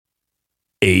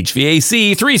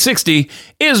HVAC 360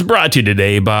 is brought to you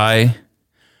today by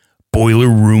Boiler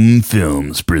Room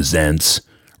Films presents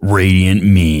Radiant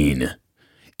Mean.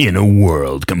 In a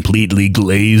world completely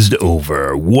glazed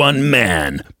over, one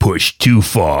man, pushed too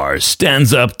far,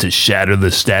 stands up to shatter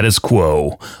the status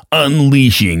quo,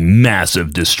 unleashing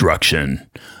massive destruction.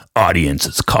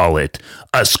 Audiences call it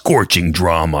a scorching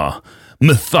drama,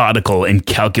 methodical and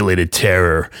calculated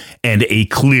terror, and a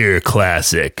clear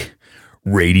classic.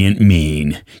 Radiant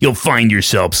Mean. You'll find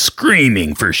yourself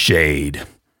screaming for shade.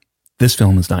 This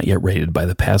film is not yet rated by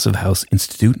the Passive House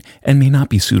Institute and may not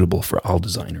be suitable for all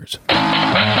designers.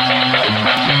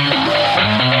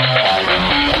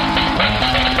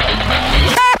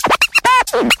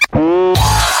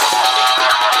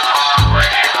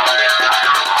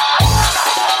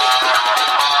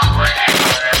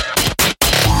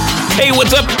 Hey,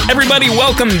 what's up, everybody?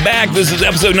 Welcome back. This is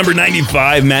episode number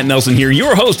 95. Matt Nelson here,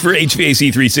 your host for HVAC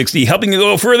 360, helping you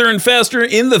go further and faster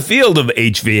in the field of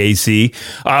HVAC.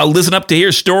 Listen up to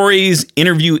hear stories,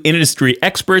 interview industry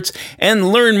experts, and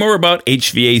learn more about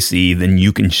HVAC than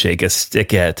you can shake a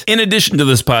stick at. In addition to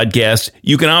this podcast,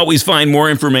 you can always find more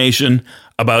information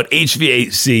about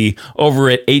HVAC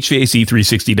over at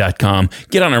HVAC360.com.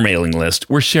 Get on our mailing list.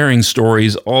 We're sharing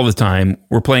stories all the time.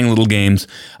 We're playing little games.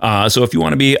 So if you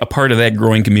want to be a part of that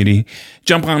growing community,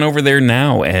 jump on over there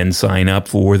now and sign up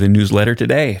for the newsletter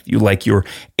today. If you like your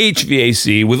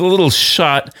HVAC with a little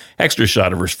extra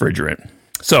shot of refrigerant.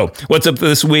 So, what's up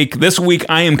this week? This week,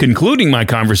 I am concluding my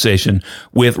conversation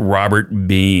with Robert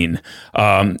Bean.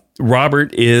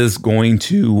 Robert is going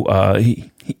to,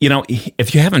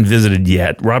 if you haven't visited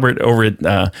yet, Robert over at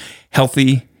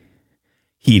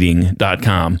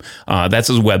healthyheating.com, that's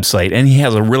his website, and he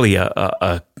has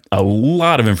a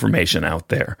lot of information out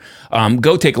there.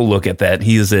 Go take a look at that.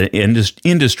 He is an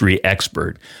industry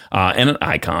expert and an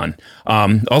icon.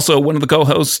 Also, one of the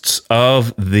co-hosts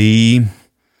of the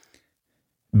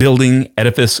Building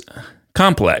Edifice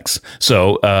Complex.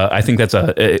 So I think it's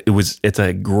a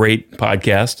great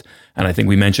podcast, and I think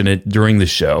we mentioned it during the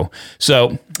show.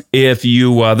 So if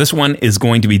you this one is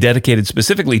going to be dedicated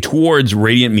specifically towards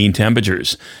radiant mean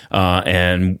temperatures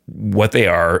and what they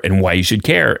are and why you should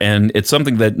care. And it's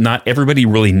something that not everybody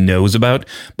really knows about,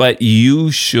 but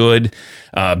you should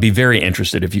be very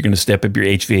interested if you're going to step up your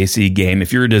HVAC game.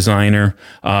 If you're a designer,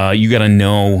 you got to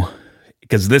know,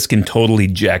 because this can totally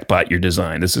jackpot your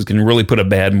design. This can really put a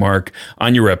bad mark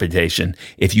on your reputation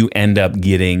if you end up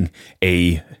getting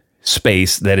a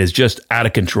space that is just out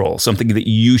of control, something that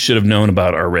you should have known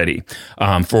about already.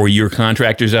 For your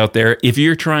contractors out there, if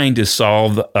you're trying to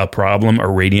solve a problem, a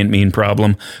radiant mean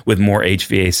problem with more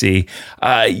HVAC,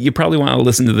 you probably want to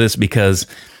listen to this because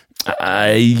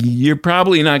you're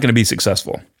probably not going to be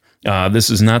successful. This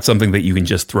is not something that you can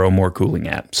just throw more cooling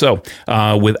at. So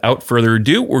without further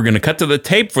ado, we're going to cut to the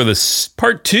tape for this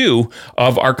part 2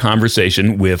 of our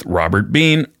conversation with Robert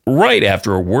Bean right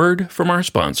after a word from our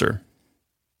sponsor.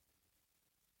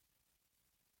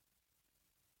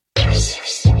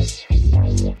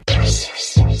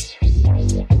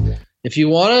 If you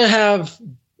want to have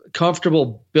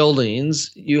comfortable buildings,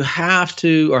 you have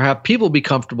to, or have people be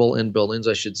comfortable in buildings,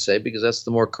 I should say, because that's the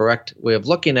more correct way of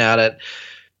looking at it,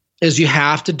 is you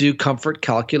have to do comfort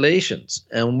calculations.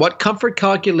 And what comfort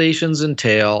calculations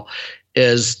entail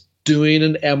is doing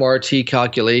an MRT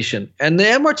calculation. And the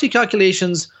MRT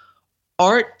calculations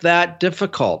aren't that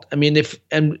difficult. I mean,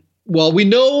 we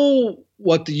know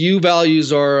what the U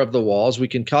values are of the walls. We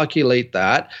can calculate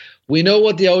that. We know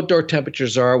what the outdoor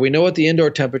temperatures are. We know what the indoor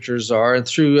temperatures are. And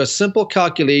through a simple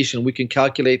calculation, we can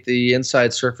calculate the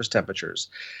inside surface temperatures.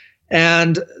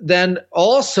 And then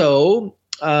also,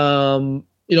 through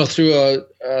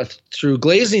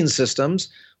glazing systems,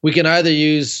 we can either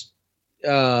use,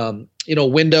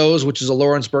 Windows, which is a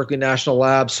Lawrence Berkeley National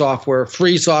Lab software,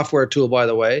 free software tool, by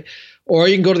the way, or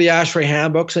you can go to the ASHRAE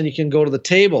handbooks and you can go to the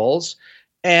tables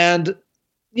and,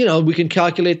 we can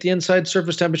calculate the inside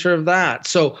surface temperature of that.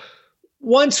 So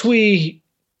once we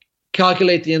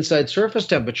calculate the inside surface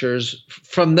temperatures,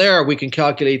 from there we can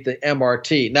calculate the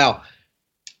MRT. Now,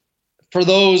 for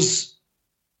those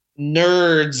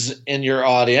nerds in your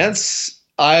audience,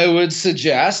 I would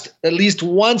suggest at least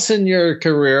once in your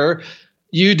career,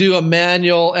 you do a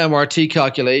manual MRT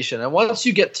calculation. And once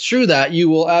you get through that, you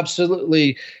will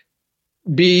absolutely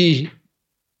be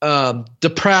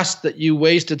depressed that you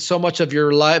wasted so much of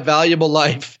your valuable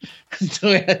life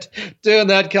doing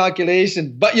that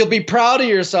calculation. But you'll be proud of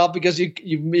yourself because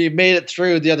you made it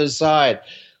through the other side.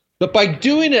 But by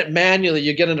doing it manually,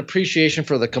 you get an appreciation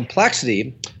for the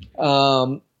complexity.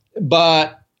 But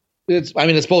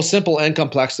it's both simple and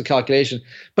complex, the calculation,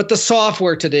 but the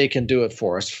software today can do it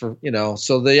for us. So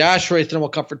the ASHRAE Thermal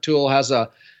Comfort Tool has a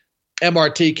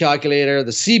MRT calculator.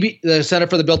 The Center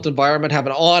for the Built Environment have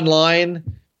an online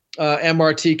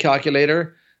MRT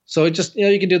calculator. So it just,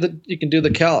 you can do the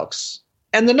calcs.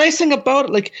 And the nice thing about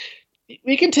it, like,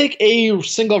 we can take a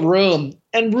single room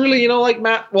and really, like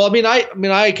Matt, well,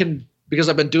 I can, because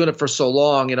I've been doing it for so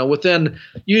long,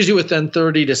 usually within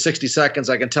 30 to 60 seconds,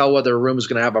 I can tell whether a room is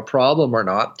going to have a problem or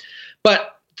not.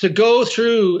 But to go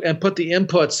through and put the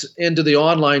inputs into the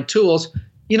online tools,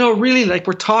 really, like,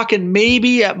 we're talking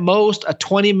maybe at most a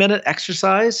 20-minute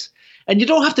exercise. And you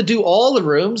don't have to do all the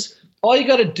rooms. All you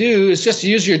got to do is just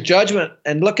use your judgment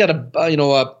and look at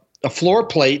a floor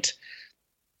plate.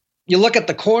 You look at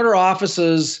the corner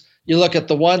offices. You look at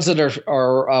the ones that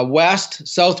are west,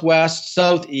 southwest,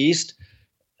 southeast,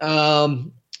 that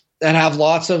have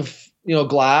lots of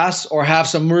glass or have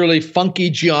some really funky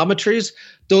geometries.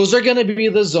 Those are going to be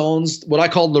the zones, what I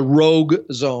call the rogue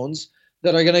zones,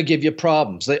 that are going to give you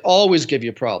problems. They always give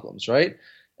you problems, right?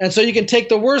 And so you can take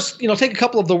take a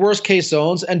couple of the worst case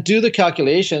zones and do the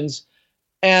calculations.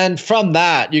 And from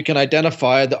that, you can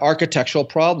identify the architectural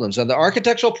problems. And the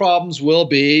architectural problems will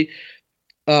be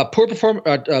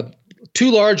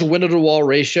too large a window to wall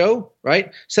ratio,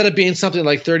 right? Instead of being something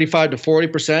like 35 to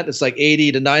 40%, it's like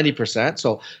 80 to 90%.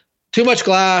 So too much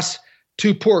glass,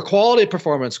 too poor quality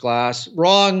performance glass,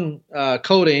 wrong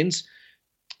coatings,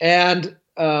 and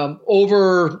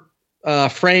over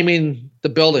framing the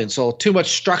building. So too much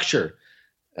structure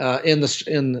in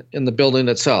the building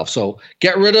itself. So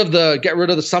get rid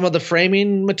of some of the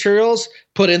framing materials,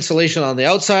 put insulation on the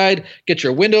outside, get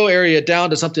your window area down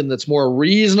to something that's more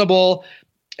reasonable,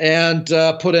 and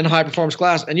put in high performance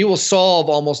glass, and you will solve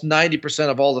almost 90%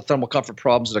 of all the thermal comfort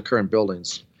problems that occur in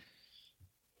buildings.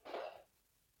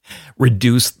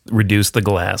 Reduce the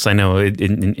glass. I know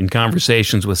in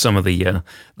conversations with some of the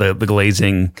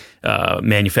glazing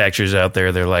manufacturers out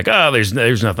there, they're like, "Oh,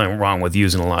 there's nothing wrong with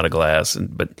using a lot of glass,"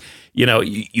 but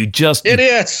you just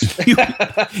idiots.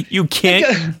 you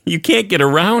can't get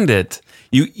around it.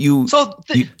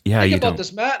 Think about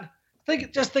this, Matt.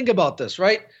 Think about this,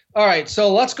 right? All right,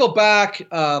 so let's go back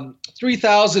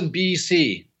 3000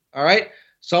 BC. All right.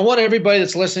 So I want everybody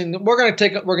that's listening, we're going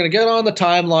to get on the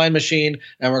timeline machine,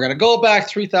 and we're going to go back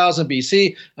 3000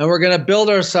 BC, and we're going to build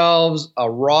ourselves a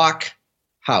rock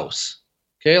house.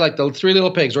 Okay, like the Three Little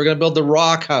Pigs. We're going to build the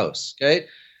rock house. Okay,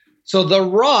 so the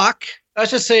rock, let's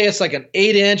just say it's like an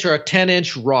 8-inch or a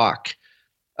 10-inch rock.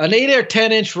 An 8 or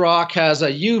 10-inch rock has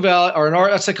a U value, or an R,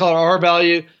 let's say call it R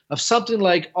value of something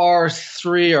like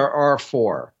R3 or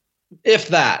R4, if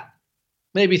that,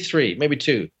 maybe 3, maybe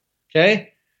 2. Okay.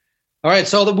 All right,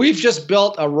 so we've just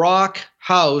built a rock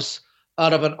house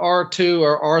out of an R2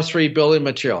 or R3 building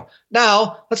material.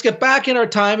 Now, let's get back in our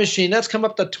time machine. Let's come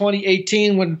up to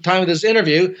 2018 when time of this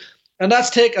interview, and let's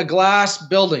take a glass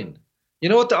building. You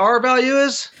know what the R value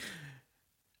is?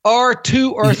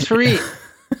 R2 or 3.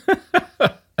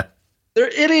 They're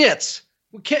idiots.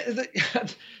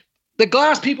 The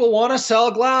glass people want to sell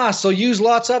glass, so use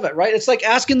lots of it, right? It's like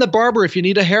asking the barber if you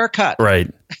need a haircut.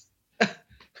 Right.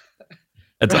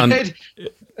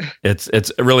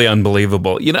 It's really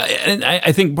unbelievable, and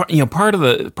I think part of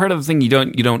the thing you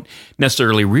don't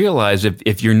necessarily realize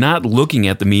if you're not looking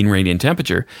at the mean radiant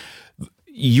temperature,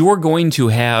 you're going to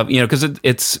have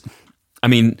because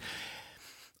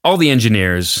all the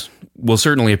engineers will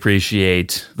certainly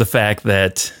appreciate the fact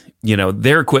that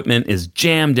their equipment is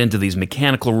jammed into these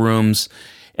mechanical rooms,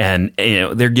 and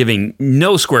they're giving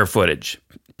no square footage.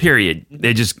 Period.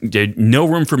 They no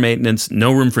room for maintenance,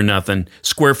 no room for nothing.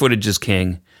 Square footage is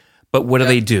king. But what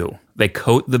do? They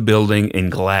coat the building in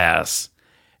glass.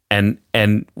 And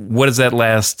what does that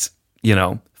last,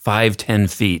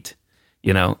 5-10 feet?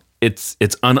 It's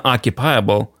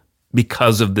unoccupiable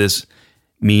because of this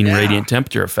mean radiant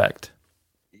temperature effect.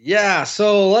 Yeah,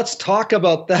 so let's talk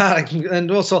about that.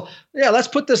 And also, let's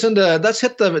put this let's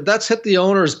hit the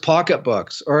owner's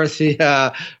pocketbooks, or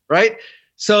the right?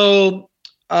 So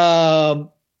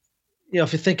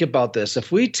if you think about this,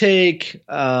 if we take,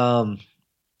 I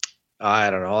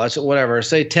don't know, let's whatever,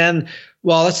 say 10,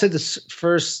 well, let's say the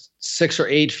first 6 or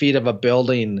 8 feet of a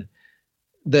building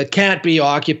that can't be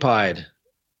occupied,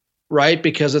 right?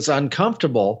 Because it's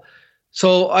uncomfortable.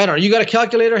 So I don't know, you got a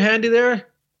calculator handy there?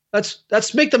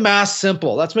 Let's make the math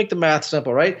simple.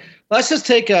 Right? Let's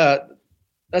take a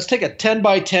 10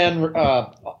 by 10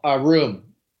 room,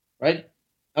 right?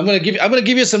 I'm gonna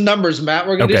give you some numbers, Matt.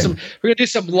 We're gonna do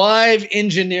some live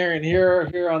engineering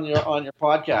here on your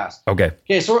podcast. Okay.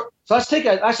 So let's take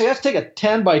a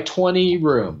 10 by 20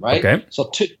 room, right? Okay.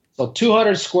 So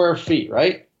 200 square feet,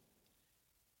 right?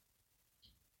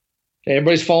 Okay,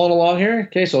 everybody's following along here?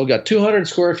 Okay, so we've got 200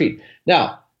 square feet.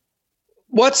 Now,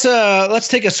 let's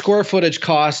take a square footage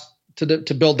cost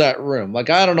to build that room. Like,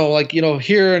 I don't know, like,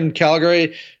 here in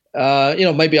Calgary,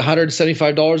 it might be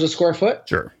 $175 a square foot.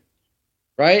 Sure.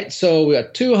 Right? So we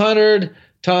got 200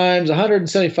 times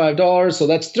 $175. So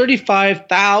that's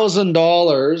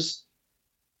 $35,000,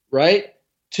 right,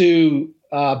 to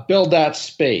build that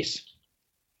space.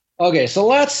 Okay, so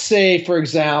let's say, for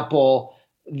example,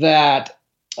 that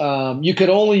you could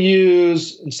only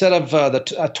use, instead of a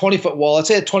 20-foot wall, let's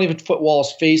say a 20-foot wall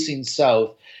is facing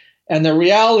south. And the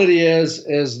reality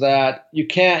is that you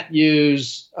can't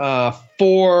use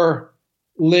 4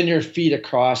 linear feet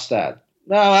across that.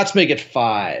 Now, let's make it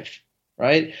 5,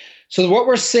 right? So what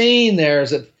we're saying there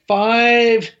is that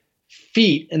 5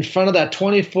 feet in front of that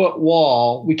 20-foot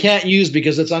wall, we can't use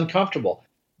because it's uncomfortable.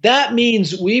 That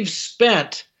means we've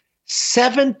spent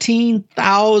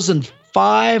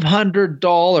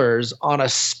 $17,500 on a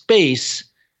space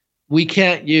we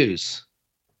can't use.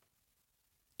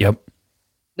 Yep.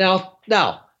 Now,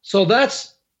 so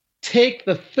that's take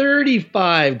the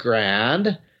 35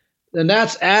 grand, and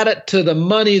that's add it to the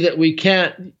money that we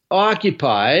can't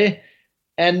occupy,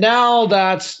 and now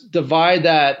that's divide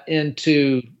that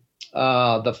into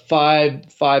the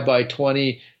 5 by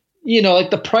 20. Like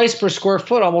the price per square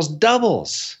foot almost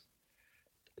doubles.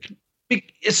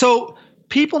 So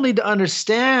people need to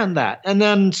understand that, and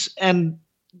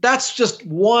that's just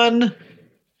one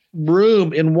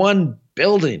room in one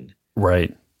building.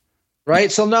 Right.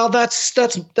 Right. So now that's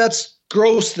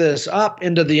gross this up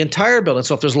into the entire building.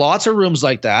 So if there's lots of rooms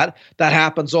like that, that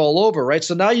happens all over. Right.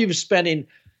 So now you're spending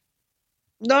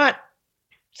not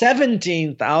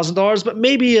 $17,000, but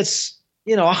maybe it's,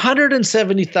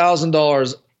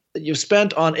 $170,000 that you've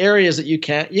spent on areas that you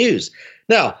can't use.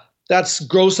 Now, that's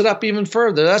gross it up even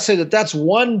further. Let's say that's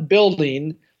one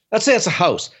building. Let's say it's a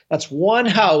house. That's one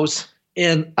house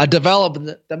in a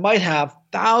development that might have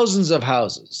thousands of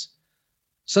houses.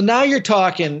 So now you're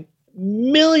talking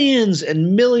millions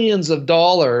and millions of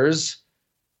dollars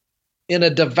in a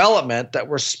development that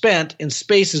were spent in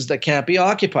spaces that can't be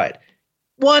occupied.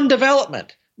 One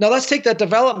development. Now let's take that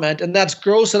development and that's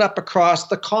gross it up across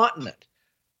the continent.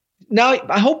 Now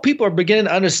I hope people are beginning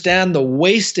to understand the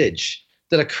wastage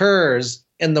that occurs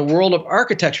in the world of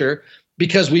architecture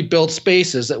because we build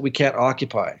spaces that we can't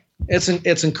occupy.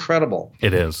 It's incredible.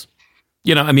 It is.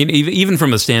 Even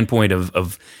from a standpoint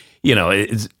of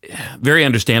it's very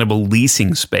understandable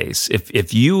leasing space.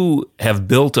 If you have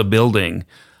built a building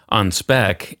on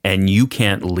spec and you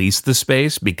can't lease the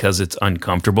space because it's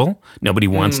uncomfortable, nobody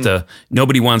wants to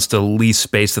lease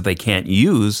space that they can't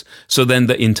use. So then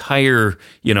the entire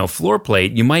floor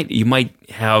plate, you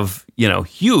might have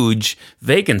huge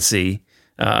vacancy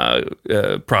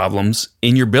problems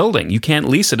in your building. You can't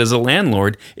lease it as a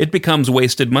landlord. It becomes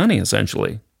wasted money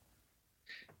essentially.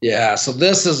 Yeah, so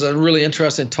this is a really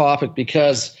interesting topic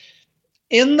because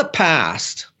in the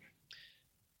past,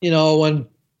 when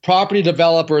property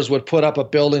developers would put up a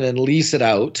building and lease it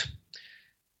out,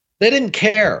 they didn't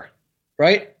care,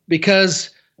 right? Because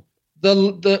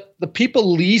the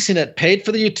people leasing it paid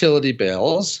for the utility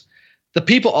bills. The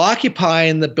people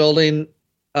occupying the building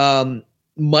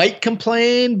might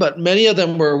complain, but many of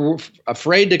them were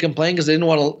afraid to complain because they didn't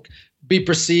want to be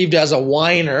perceived as a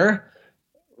whiner,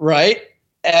 right?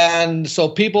 And so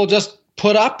people just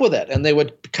put up with it, and they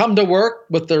would come to work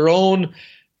with their own,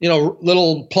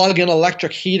 little plug-in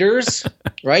electric heaters,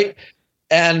 right?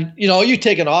 And, you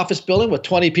take an office building with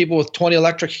 20 people with 20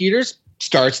 electric heaters,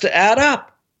 starts to add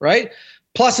up, right?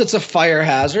 Plus it's a fire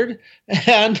hazard.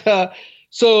 And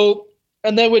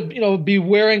and they would, be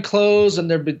wearing clothes, and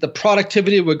the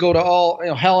productivity would go to all,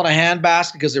 hell in a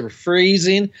handbasket because they were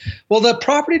freezing. Well, the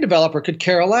property developer could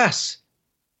care less,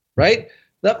 right?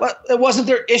 It wasn't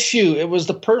their issue. It was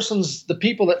the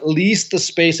people that leased the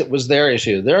space. It was their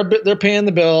issue. They're paying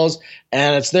the bills,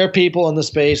 and it's their people in the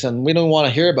space, and we don't want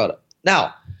to hear about it.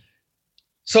 Now,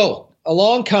 so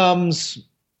along comes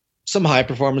some high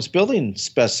performance building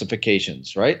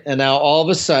specifications, right? And now all of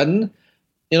a sudden,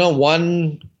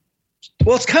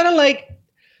 it's kind of like, I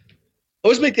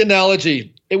always make the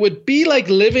analogy. It would be like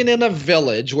living in a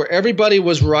village where everybody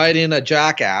was riding a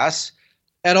jackass,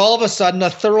 and all of a sudden a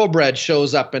thoroughbred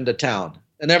shows up into town,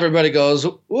 and everybody goes,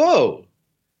 whoa,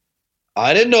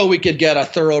 I didn't know we could get a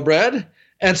thoroughbred.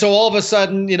 And so all of a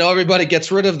sudden, everybody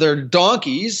gets rid of their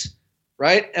donkeys,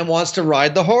 right, and wants to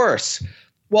ride the horse.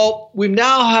 Well, we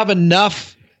now have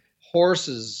enough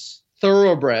horses,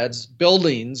 thoroughbreds,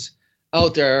 buildings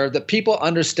out there that people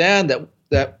understand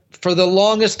that for the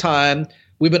longest time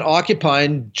we've been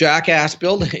occupying jackass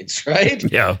buildings,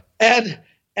 right? Yeah.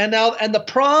 And the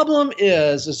problem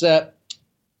is that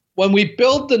when we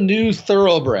build the new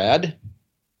thoroughbred,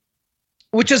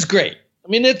 which is great. I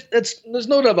mean, it's there's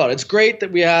no doubt about it. It's great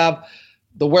that we have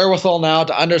the wherewithal now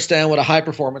to understand what a high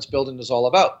performance building is all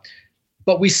about.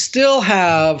 But we still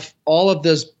have all of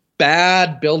these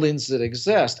bad buildings that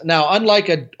exist. Now, unlike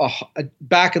a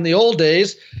back in the old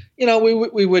days,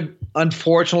 we would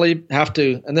unfortunately have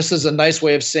to, and this is a nice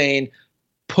way of saying,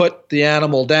 put the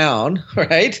animal down,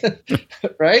 right?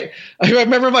 Right? I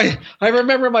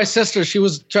remember my sister, she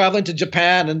was traveling to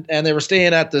Japan and they were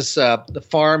staying at this the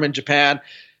farm in Japan.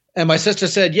 And my sister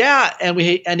said, yeah, and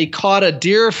he caught a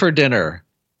deer for dinner.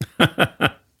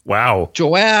 Wow.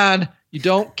 Joanne, you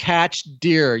don't catch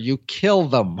deer, you kill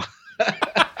them.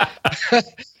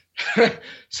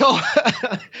 So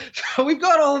we've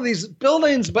got all of these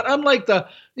buildings, but unlike the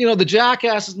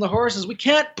jackasses and the horses, we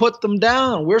can't put them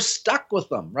down. We're stuck with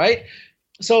them, right?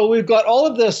 So we've got all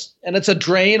of this, and it's a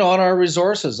drain on our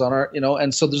resources,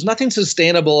 and so there's nothing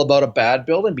sustainable about a bad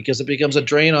building because it becomes a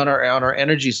drain on our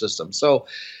energy system. So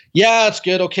yeah, it's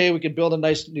good. Okay, we can build a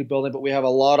nice new building, but we have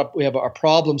our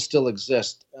problems still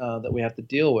exist that we have to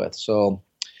deal with. So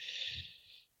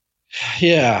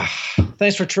yeah,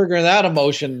 thanks for triggering that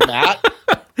emotion, Matt.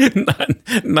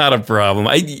 Not a problem.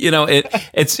 I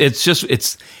guess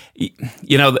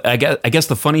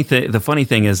the funny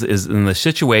thing is in the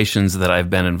situations that I've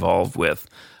been involved with,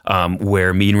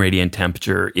 where mean radiant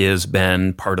temperature is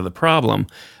been part of the problem.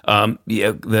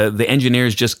 The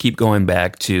engineers just keep going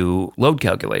back to load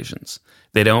calculations.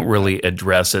 They don't really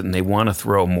address it, and they want to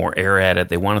throw more air at it.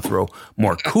 They want to throw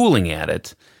more cooling at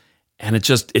it, and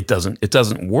it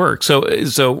doesn't work.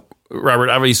 So Robert,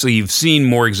 obviously you've seen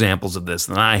more examples of this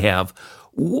than I have.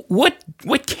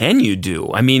 What can you do?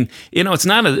 I mean, it's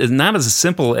not as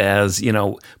simple as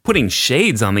putting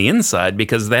shades on the inside,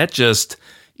 because that just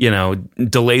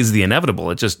delays the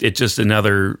inevitable. It's just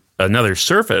another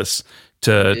surface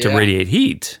to radiate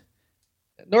heat.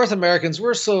 North Americans,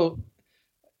 we're so.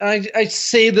 I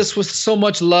say this with so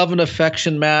much love and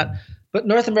affection, Matt, but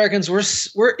North Americans,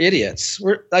 we're idiots.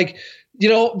 We're like,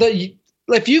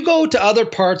 if you go to other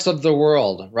parts of the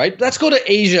world, right? Let's go to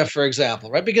Asia, for example,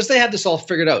 right? Because they have this all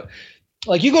figured out.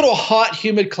 Like you go to a hot,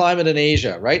 humid climate in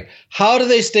Asia, right? How do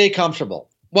they stay comfortable?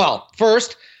 Well,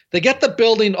 first, they get the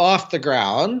building off the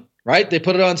ground, right? They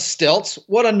put it on stilts.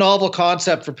 What a novel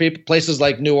concept for places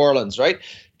like New Orleans, right?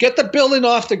 Get the building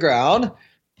off the ground,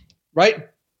 right?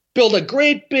 Build a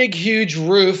great big huge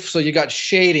roof so you got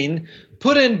shading.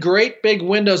 Put in great big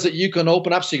windows that you can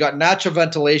open up so you got natural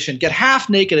ventilation. Get half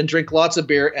naked and drink lots of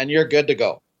beer and you're good to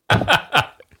go.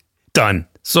 Done.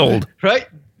 Sold. Right?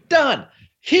 Done.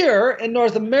 Here in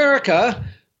North America,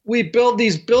 we build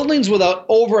these buildings without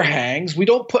overhangs. We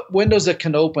don't put windows that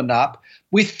can open up.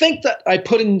 We think that I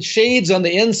put in shades on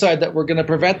the inside that we're going to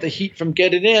prevent the heat from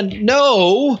getting in.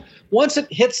 No. Once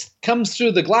it comes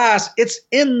through the glass, it's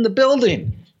in the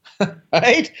building.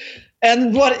 Right?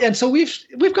 And so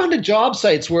we've gone to job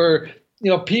sites where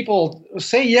people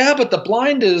say, yeah, but the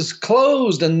blind is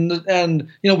closed, and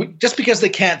just because they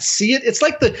can't see it, it's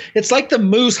like the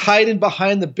moose hiding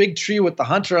behind the big tree with the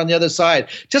hunter on the other side.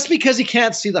 Just because he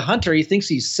can't see the hunter, he thinks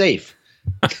he's safe.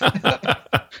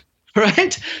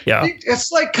 Right? Yeah.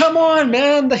 It's like, come on,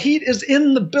 man. The heat is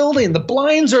in the building. The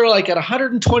blinds are like at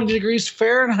 120 degrees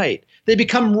Fahrenheit. They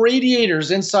become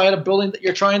radiators inside a building that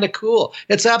you're trying to cool.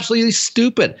 It's absolutely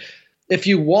stupid. If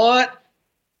you want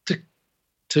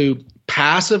to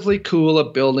passively cool a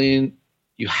building,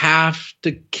 you have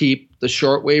to keep the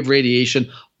shortwave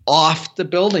radiation off the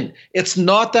building. It's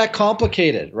not that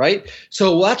complicated, right?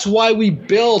 So that's why we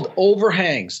build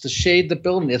overhangs to shade the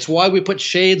building. It's why we put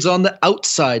shades on the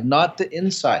outside, not the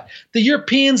inside. The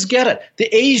Europeans get it.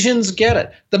 The Asians get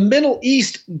it. The Middle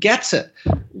East gets it.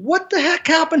 What the heck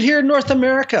happened here in North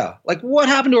America? Like, what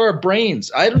happened to our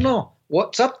brains? I don't know.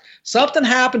 Something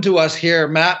happened to us here,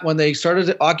 Matt, when they started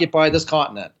to occupy this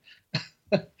continent.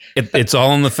 It's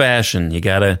all in the fashion. You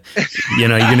gotta, you're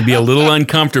gonna be a little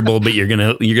uncomfortable, but you're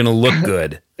gonna look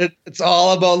good. It's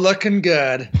all about looking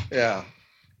good. Yeah.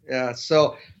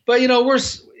 So, but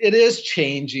it is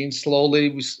changing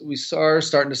slowly. We are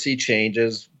starting to see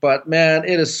changes, but man,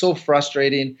 it is so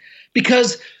frustrating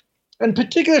because, and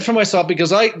particularly for myself, because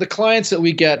the clients that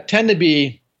we get tend to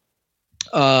be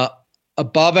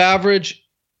above average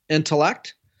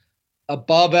intellect,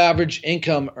 above average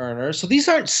income earners. So these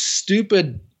aren't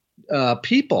stupid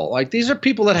people. Like, these are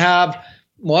people that have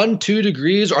 1-2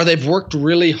 degrees, or they've worked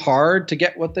really hard to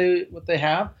get what they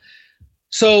have.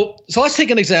 So let's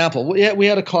take an example. We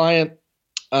had a client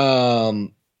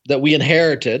that we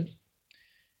inherited.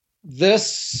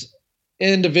 This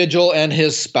individual and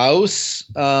his spouse,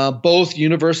 both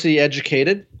university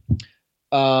educated,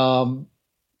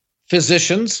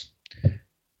 physicians,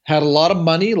 had a lot of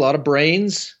money, a lot of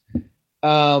brains.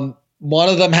 One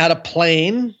of them had a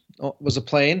plane,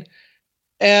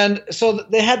 and so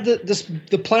they had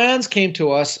the plans came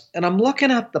to us, and I'm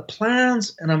looking at the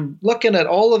plans, and I'm looking at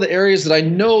all of the areas that I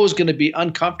know is going to be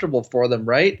uncomfortable for them,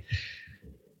 right?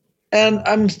 And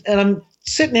I'm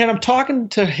sitting here, and I'm talking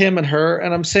to him and her,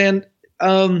 and I'm saying,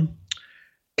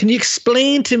 can you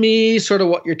explain to me sort of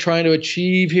what you're trying to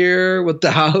achieve here with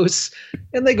the house?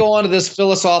 And they go on to this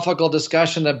philosophical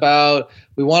discussion about,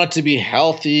 we want it to be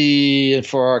healthy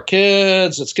for our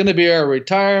kids. It's going to be our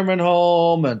retirement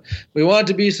home, and we want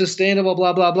it to be sustainable,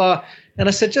 blah, blah, blah. And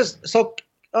I said,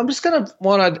 I'm just going to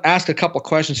want to ask a couple of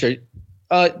questions here.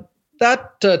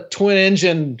 That twin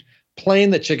engine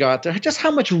plane that you got there, just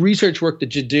how much research work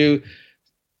did you do,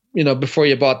 before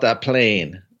you bought that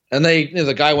plane? And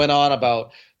the guy went on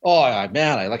about, oh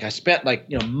man, I spent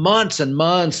months and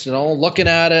months, looking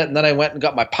at it, and then I went and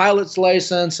got my pilot's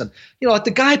license, and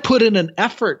the guy put in an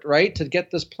effort, right, to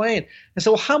get this plane. And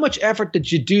so, well, how much effort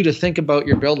did you do to think about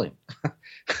your building?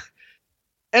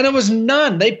 And it was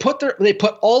none. They put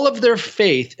all of their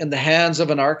faith in the hands of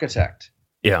an architect.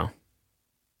 Yeah.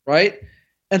 Right.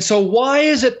 And so, why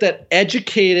is it that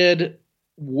educated,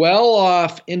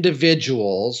 well-off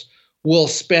individuals will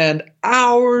spend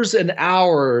hours and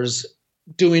hours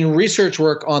doing research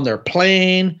work on their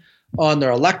plane, on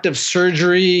their elective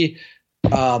surgery,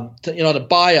 to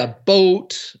buy a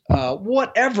boat,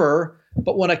 whatever.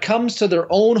 But when it comes to their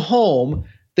own home,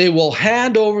 they will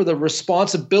hand over the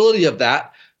responsibility of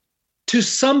that to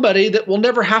somebody that will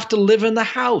never have to live in the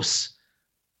house.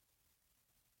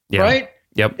 Yeah. Right?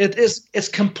 Yep. It's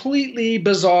completely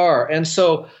bizarre. And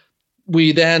so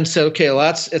we then said, okay,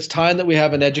 it's time that we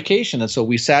have an education. And so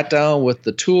we sat down with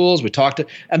the tools, we talked to,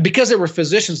 and because they were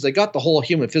physicians, they got the whole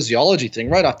human physiology thing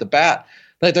right off the bat.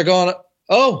 Like they're going,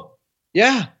 oh,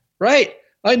 yeah, right.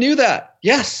 I knew that.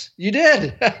 Yes, you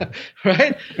did.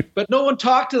 Right. But no one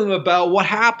talked to them about what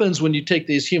happens when you take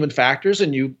these human factors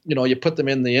and you put them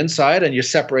in the inside and you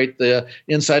separate the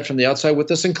inside from the outside with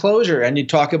this enclosure, and you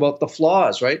talk about the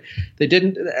flaws, right? They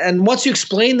didn't. And once you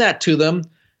explain that to them,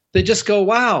 they just go,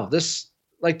 wow, this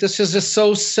is just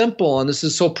so simple, and this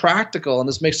is so practical, and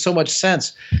this makes so much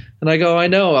sense. And I go, I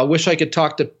know, I wish I could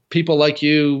talk to people like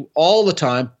you all the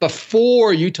time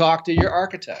before you talk to your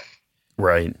architect.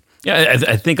 Right. Yeah,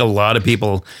 I think a lot of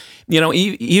people,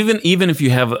 even if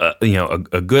you have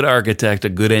a good architect, a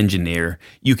good engineer,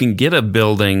 you can get a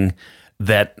building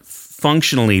that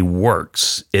functionally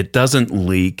works. It doesn't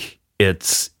leak.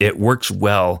 It works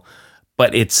well.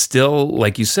 But it's still,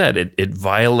 like you said, it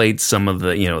violates some of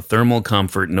the, thermal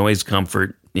comfort, noise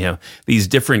comfort, these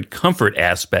different comfort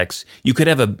aspects. You could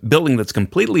have a building that's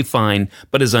completely fine,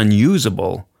 but is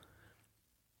unusable.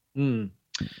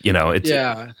 It's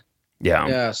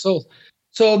yeah.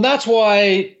 So that's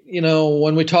why,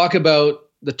 when we talk about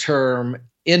the term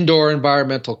indoor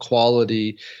environmental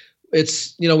quality,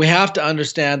 it's, we have to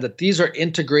understand that these are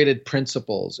integrated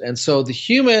principles. And so the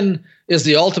human is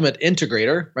the ultimate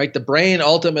integrator, right? The brain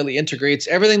ultimately integrates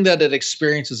everything that it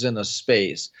experiences in a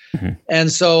space. Mm-hmm. And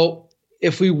so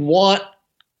if we want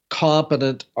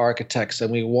competent architects and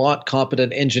we want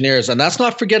competent engineers, and let's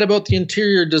not forget about the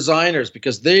interior designers,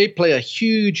 because they play a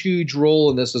huge, huge role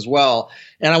in this as well.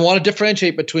 And I want to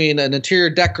differentiate between an interior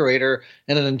decorator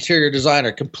and an interior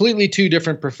designer, completely two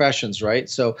different professions, right?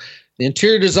 So the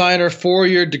interior designer,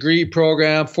 4-year degree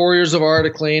program, 4 years of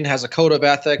ArtiClean, has a code of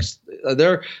ethics.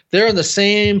 They're in the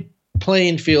same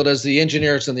playing field as the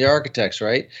engineers and the architects,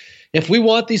 right? If we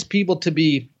want these people to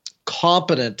be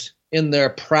competent in their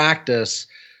practice,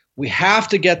 we have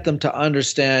to get them to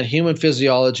understand human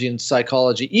physiology and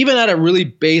psychology, even at a really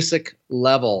basic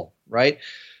level, right?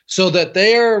 So that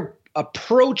their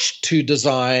approach to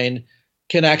design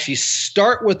can actually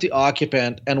start with the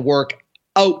occupant and work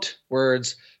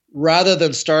outwards, rather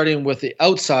than starting with the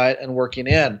outside and working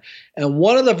in. And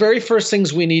one of the very first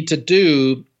things we need to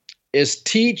do is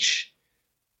teach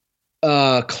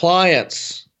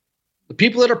clients, the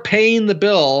people that are paying the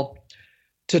bill,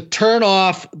 to turn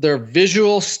off their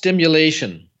visual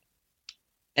stimulation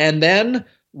and then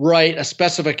write a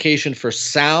specification for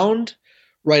sound,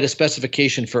 write a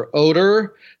specification for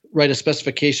odor, write a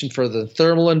specification for the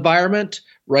thermal environment,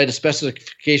 write a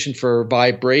specification for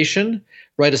vibration,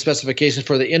 write a specification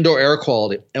for the indoor air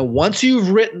quality. And once you've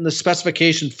written the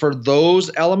specification for those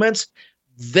elements,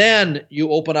 then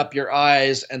you open up your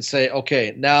eyes and say,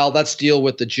 okay, now let's deal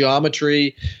with the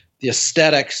geometry, the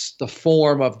aesthetics, the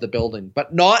form of the building,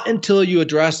 but not until you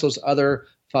address those other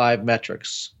 5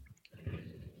 metrics.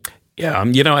 Yeah,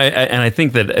 and I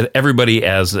think that everybody,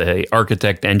 as a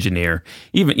architect, engineer,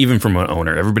 even from an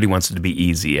owner, everybody wants it to be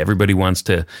easy. Everybody wants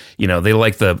to, they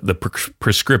like the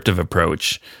prescriptive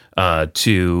approach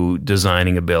to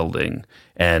designing a building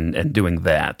and doing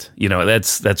that.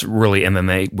 That's really. And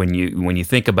then when you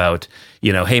think about,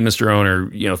 hey, Mr.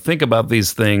 Owner, think about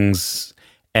these things,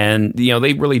 and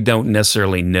they really don't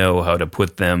necessarily know how to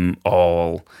put them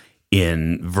all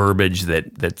in verbiage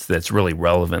that's really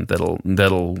relevant.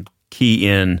 That'll key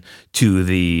in to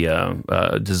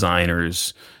the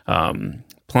designer's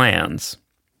plans.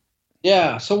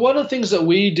 Yeah. So one of the things that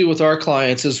we do with our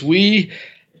clients is we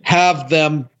have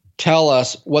them tell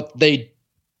us what they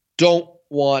don't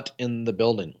want in the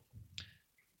building.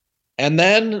 And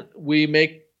then we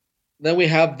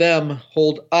have them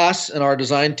hold us and our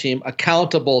design team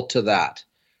accountable to that.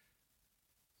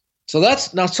 So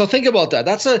think about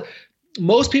that.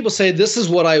 Most people say, this is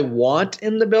what I want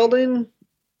in the building.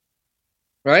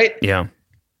 Right? Yeah.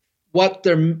 What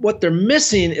they're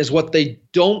missing is what they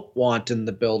don't want in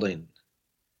the building.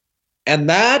 And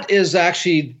that is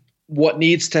actually what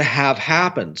needs to have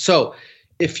happen. So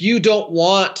if you don't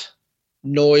want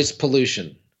noise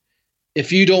pollution,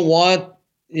 if you don't want,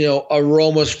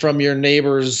 aromas from your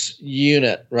neighbor's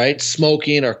unit, right?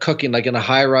 Smoking or cooking, like in a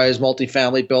high-rise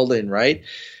multifamily building, right?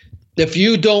 If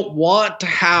you don't want to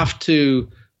have to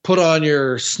put on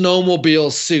your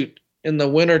snowmobile suit in the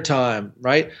wintertime,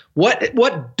 right?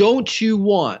 What don't you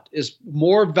want is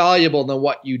more valuable than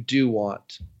what you do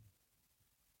want.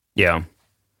 Yeah.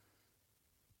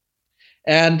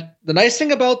 And the nice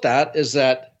thing about that is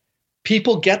that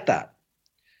people get that.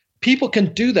 People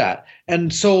can do that.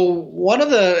 And so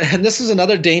and this is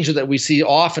another danger that we see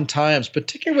oftentimes,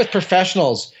 particularly with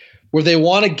professionals, where they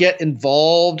want to get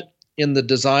involved in the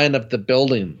design of the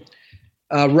building.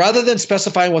 Rather than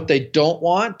specifying what they don't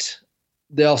want,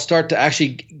 they'll start to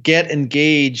actually get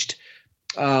engaged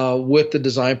with the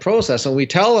design process. And we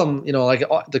tell them, like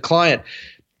the client,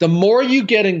 the more you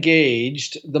get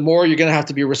engaged, the more you're going to have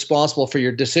to be responsible for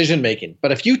your decision making.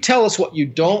 But if you tell us what you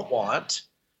don't want,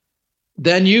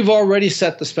 then you've already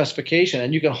set the specification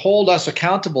and you can hold us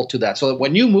accountable to that. So that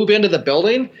when you move into the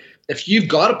building, if you've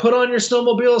got to put on your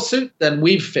snowmobile suit, then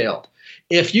we've failed.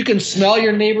 If you can smell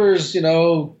your neighbors,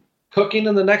 cooking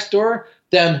in the next door,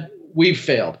 then we've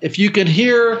failed. If you can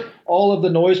hear all of the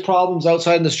noise problems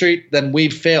outside in the street, then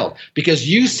we've failed, because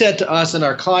you said to us in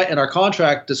our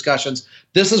contract discussions,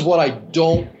 this is what I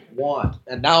don't want,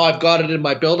 and now I've got it in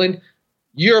my building.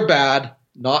 You're bad,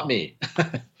 not me.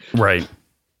 Right.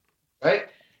 Right.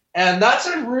 And that's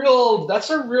a real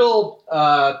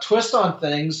twist on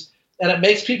things, and it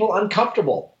makes people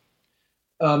uncomfortable.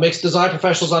 Makes design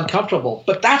professionals uncomfortable.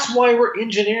 But that's why we're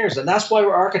engineers, and that's why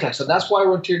we're architects, and that's why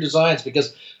we're interior designs,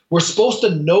 because we're supposed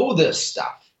to know this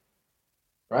stuff,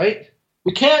 right?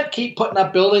 We can't keep putting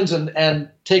up buildings and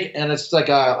it's like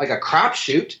a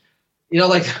crapshoot,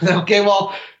 okay,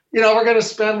 well, we're going to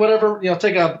spend whatever,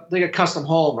 take a custom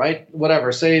home, right?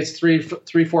 Whatever, say it's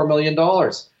 $4 million.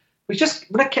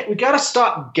 We got to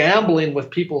stop gambling with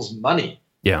people's money.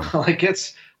 Yeah.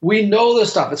 We know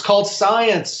this stuff. It's called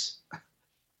science.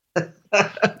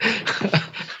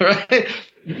 Right?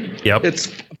 Yep.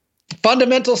 It's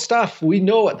fundamental stuff. We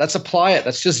know it. Let's apply it.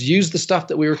 Let's just use the stuff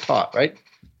that we were taught, right?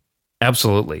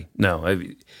 Absolutely. No.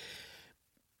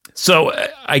 So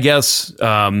I guess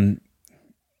that's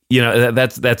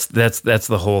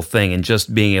the whole thing, and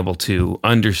just being able to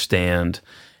understand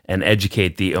and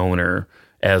educate the owner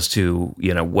as to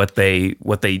what they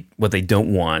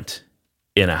don't want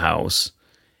in a house.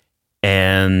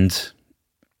 And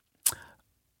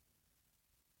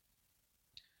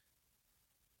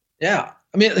yeah,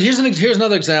 I mean, here's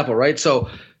another example, right? So,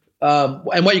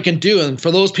 and what you can do, and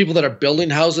for those people that are building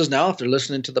houses now, if they're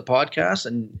listening to the podcast,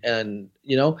 and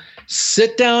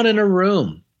sit down in a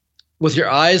room with your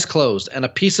eyes closed and a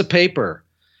piece of paper,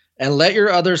 and let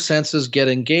your other senses get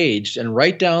engaged, and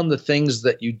write down the things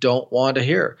that you don't want to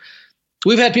hear.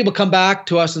 We've had people come back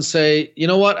to us and say, you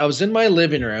know what? I was in my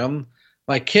living room.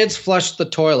 My kids flushed the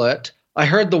toilet. I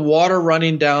heard the water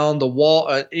running down the wall,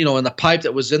 in the pipe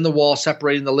that was in the wall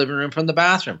separating the living room from the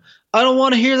bathroom. I don't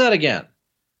want to hear that again.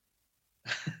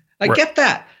 Get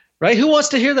that, right? Who wants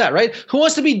to hear that, right? Who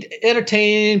wants to be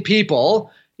entertaining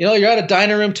people? You're at a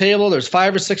dining room table. There's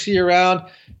 5 or 6 of you around,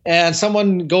 and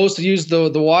someone goes to use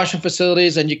the washing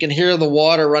facilities, and you can hear the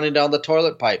water running down the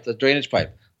toilet pipe, the drainage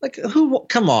pipe.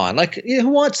 Come on, who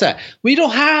wants that? We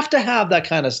don't have to have that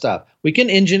kind of stuff. We can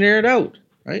engineer it out,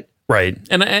 right? Right,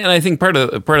 and I think part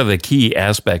of the key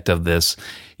aspect of this,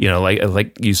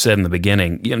 like you said in the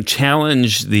beginning,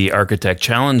 challenge the architect,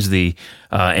 challenge the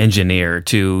engineer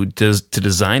to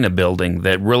design a building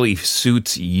that really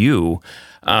suits you.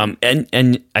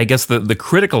 And I guess the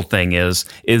critical thing is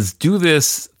do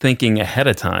this thinking ahead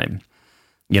of time.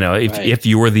 If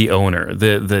you are the owner,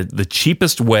 the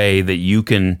cheapest way that you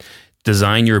can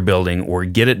design your building or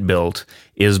get it built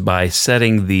is by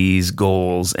setting these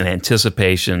goals and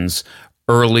anticipations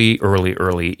early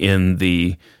in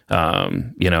the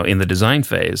in the design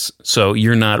phase. So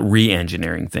you're not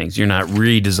re-engineering things, you're not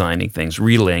redesigning things,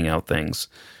 relaying out things.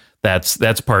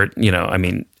 That's part.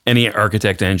 Any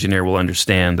architect engineer will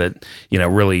understand that.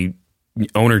 Really,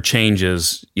 owner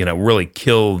changes. Really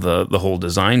kill the whole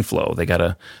design flow. They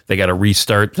gotta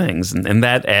restart things, and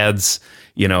that adds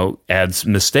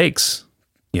mistakes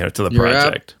to the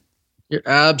project. You're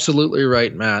absolutely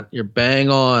right, Matt. You're bang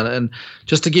on. And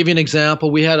just to give you an example,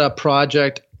 we had a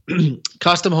project,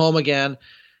 custom home again,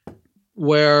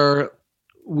 where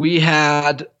we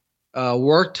had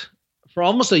worked for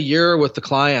almost a year with the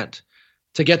client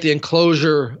to get the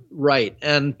enclosure right.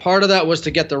 And part of that was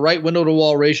to get the right window to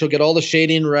wall ratio, get all the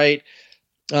shading right,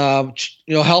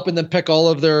 helping them pick all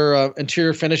of their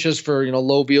interior finishes for,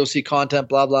 low VOC content,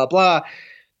 blah, blah, blah.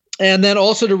 And then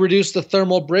also to reduce the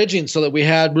thermal bridging so that we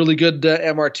had really good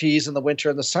MRTs in the winter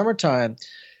and the summertime.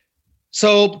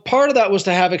 So part of that was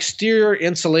to have exterior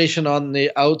insulation on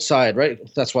the outside, right?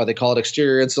 That's why they call it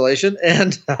exterior insulation.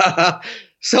 And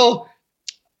so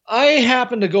I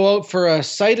happened to go out for a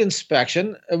site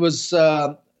inspection. It was,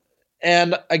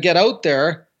 and I get out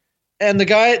there, and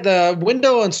the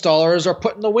window installers are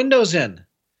putting the windows in,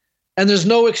 and there's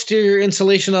no exterior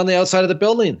insulation on the outside of the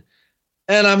building.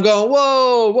 And I'm going,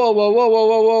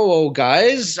 whoa,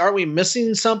 guys, aren't we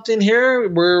missing something here?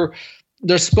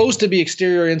 There's supposed to be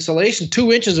exterior insulation,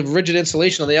 2 inches of rigid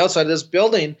insulation on the outside of this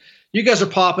building. You guys are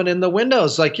popping in the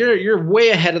windows. Like you're way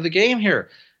ahead of the game here.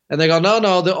 And they go,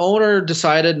 no, the owner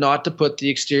decided not to put the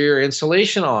exterior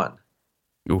insulation on.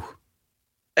 Ooh.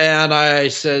 And I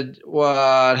said,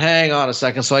 what? Hang on a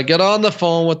second. So I get on the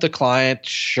phone with the client.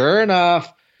 Sure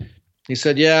enough, he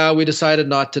said, yeah, we decided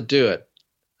not to do it.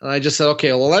 And I just said,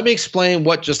 okay, well, let me explain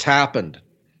what just happened.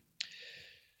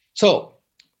 So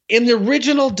in the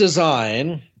original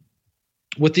design,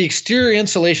 with the exterior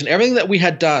insulation, everything that we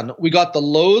had done, we got the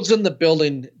loads in the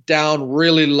building down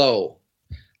really low,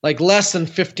 like less than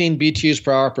 15 BTUs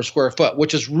per hour per square foot,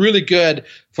 which is really good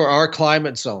for our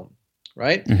climate zone,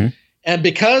 right? Mm-hmm. And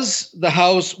because the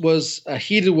house was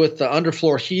heated with the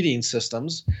underfloor heating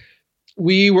systems,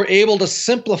 we were able to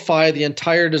simplify the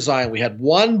entire design. We had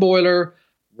one boiler,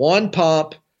 one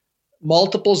pump,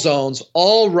 multiple zones,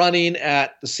 all running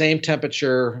at the same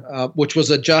temperature, which was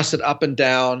adjusted up and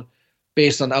down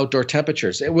based on outdoor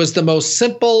temperatures. It was the most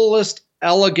simplest,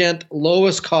 elegant,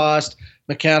 lowest cost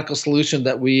mechanical solution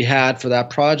that we had for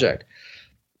that project.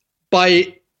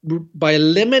 By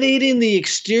eliminating the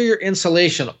exterior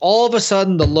insulation, all of a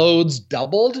sudden the loads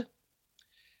doubled.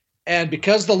 And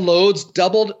because the loads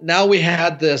doubled, now we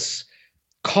had this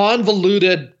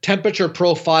convoluted temperature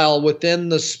profile within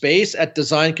the space at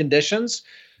design conditions.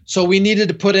 So we needed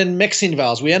to put in mixing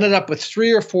valves. We ended up with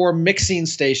 3 or 4 mixing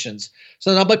stations.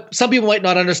 So now, but some people might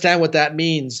not understand what that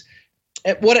means.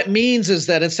 What it means is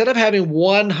that instead of having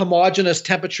one homogeneous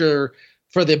temperature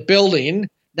for the building,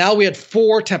 now we had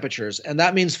 4 temperatures, and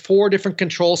that means 4 different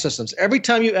control systems. Every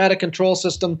time you add a control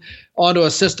system onto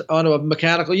a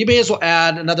mechanical, you may as well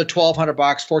add another $1,200,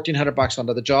 $1,400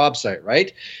 onto the job site,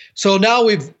 right? So now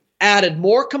we've added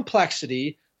more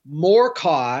complexity, more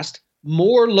cost,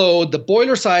 more load. The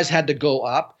boiler size had to go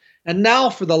up, and now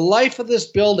for the life of this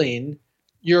building,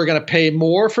 you're going to pay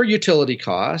more for utility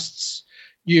costs.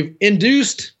 You've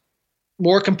induced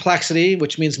more complexity,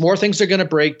 which means more things are going to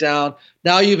break down.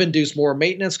 Now you've induced more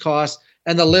maintenance costs,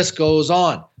 and the list goes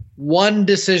on. One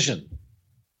decision.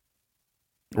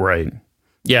 Right.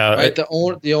 Yeah. Right. The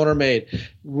owner made.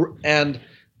 And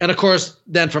of course,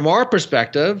 then from our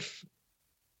perspective,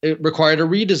 it required a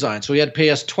redesign. So he had to pay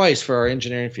us twice for our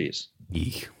engineering fees.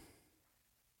 Eek.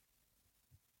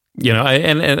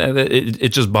 And it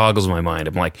just boggles my mind.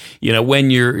 I'm like, when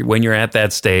you're at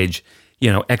that stage,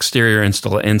 exterior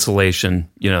insulation,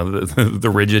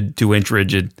 the rigid 2-inch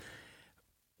rigid.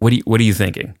 What are you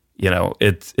thinking?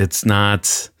 It's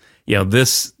not,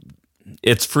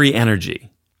 it's free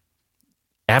energy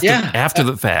after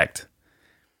the fact.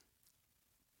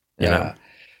 Yeah.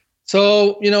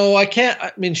 So,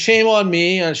 shame on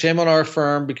me and shame on our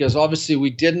firm, because obviously we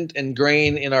didn't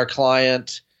ingrain in our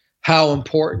client how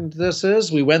important this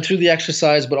is. We went through the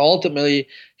exercise, but ultimately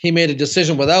he made a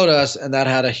decision without us, and that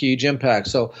had a huge impact.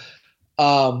 So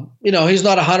He's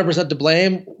not 100% to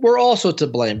blame. We're also to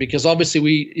blame because obviously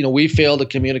we failed to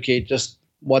communicate just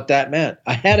what that meant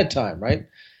ahead of time, right?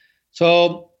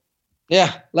 So,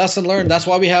 yeah, lesson learned. That's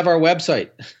why we have our website.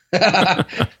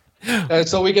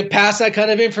 So we can pass that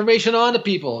kind of information on to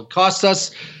people. It costs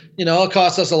us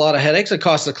a lot of headaches. It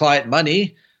costs the client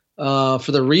money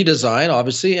for the redesign,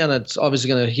 obviously, and it's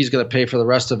obviously he's gonna pay for the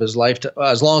rest of his life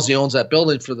as long as he owns that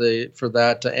building for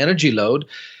that energy load.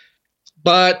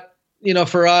 But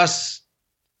for us,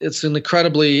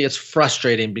 it's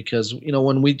frustrating because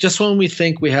when we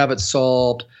think we have it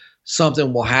solved,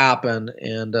 something will happen,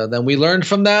 and then we learn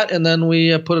from that, and then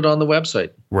we put it on the website.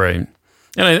 Right,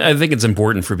 and I think it's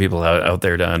important for people out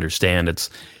there to understand. It's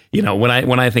when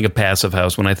I think of passive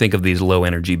house, when I think of these low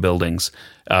energy buildings,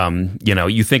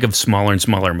 you think of smaller and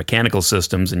smaller mechanical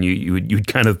systems, and you'd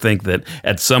kind of think that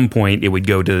at some point it would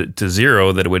go to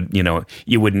zero, that it would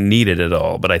you wouldn't need it at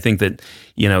all. But I think that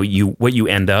what you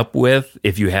end up with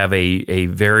if you have a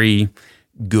very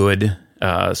good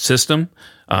system,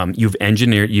 you've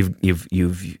engineered,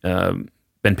 you've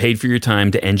been paid for your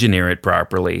time to engineer it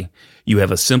properly. You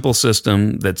have a simple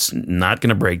system that's not going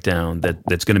to break down,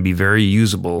 that's going to be very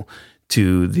usable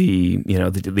to the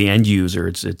end user.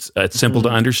 It's simple to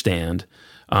understand.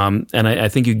 And I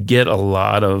think you get a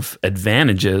lot of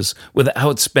advantages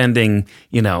without spending,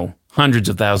 hundreds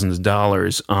of thousands of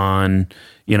dollars on,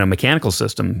 mechanical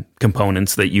system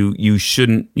components that you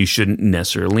shouldn't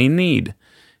necessarily need,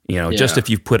 just if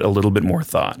you've put a little bit more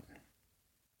thought.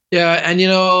 Yeah, and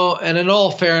and in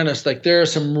all fairness, like there are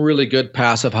some really good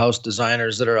passive house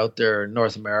designers that are out there in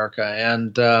North America,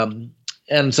 and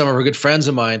some of our good friends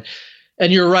of mine.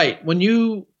 And you're right, when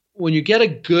you get a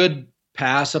good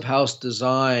passive house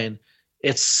design,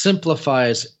 it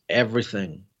simplifies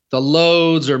everything. The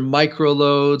loads are micro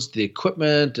loads. The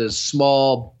equipment is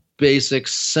small, basic,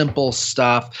 simple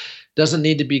stuff. Doesn't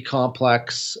need to be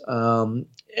complex. And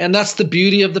that's the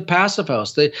beauty of the passive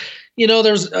house.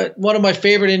 There's one of my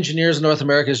favorite engineers in North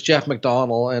America is Jeff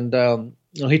McDonald, and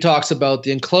he talks about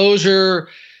the enclosure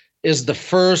is the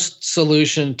first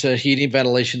solution to heating,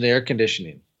 ventilation, and air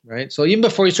conditioning, right? So even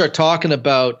before you start talking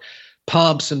about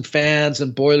pumps and fans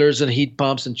and boilers and heat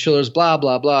pumps and chillers, blah,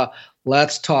 blah, blah,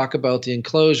 let's talk about the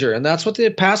enclosure. And that's what the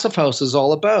passive house is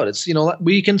all about. It's,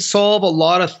 we can solve a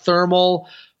lot of thermal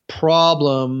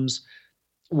problems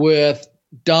with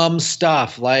dumb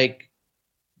stuff like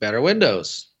better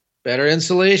windows, better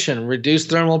insulation, reduced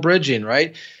thermal bridging,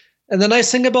 right? And the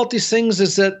nice thing about these things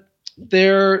is that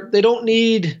they don't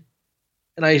need,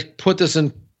 and I put this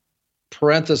in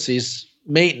parentheses,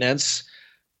 maintenance,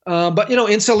 but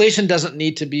insulation doesn't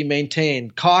need to be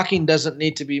maintained. Caulking doesn't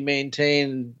need to be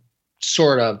maintained,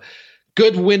 sort of.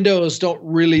 Good windows don't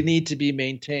really need to be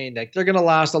maintained. Like they're going to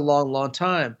last a long, long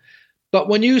time. But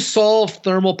when you solve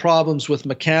thermal problems with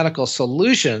mechanical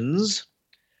solutions,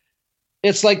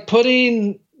 it's like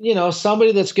putting,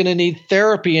 somebody that's going to need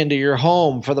therapy into your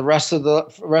home for the rest of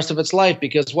its life.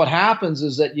 Because what happens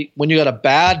is that when you got a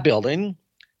bad building,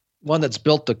 one that's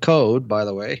built to code, by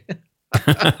the way,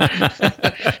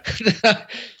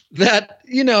 that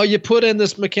you put in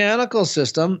this mechanical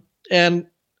system, and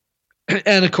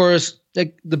of course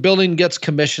the building gets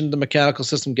commissioned, the mechanical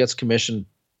system gets commissioned.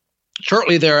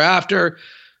 Shortly thereafter,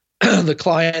 the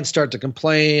clients start to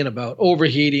complain about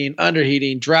overheating,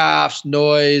 underheating, drafts,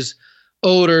 noise,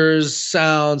 odors,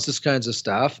 sounds, this kinds of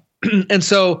stuff. And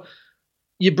so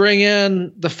you bring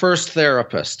in the first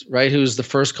therapist, right, who's the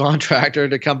first contractor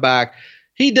to come back.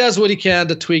 He does what he can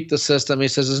to tweak the system. He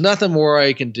says, there's nothing more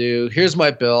I can do. Here's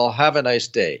my bill. Have a nice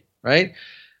day, right?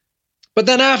 But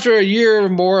then after a year or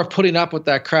more of putting up with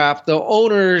that crap, the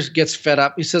owner gets fed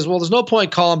up. He says, well, there's no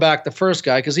point calling back the first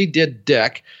guy because he did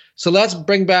dick. So let's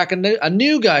bring back a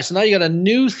new guy. So now you got a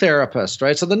new therapist,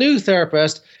 right? So the new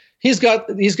therapist, he's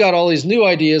got all these new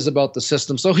ideas about the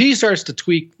system. So he starts to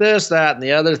tweak this, that, and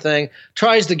the other thing,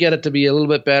 tries to get it to be a little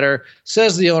bit better,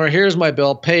 says to the owner, here's my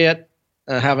bill, pay it,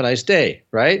 and have a nice day,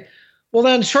 right? Well,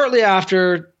 then shortly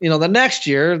after, the next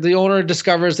year, the owner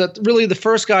discovers that really the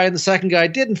first guy and the second guy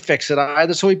didn't fix it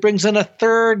either. So he brings in a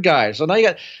third guy. So now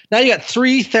you got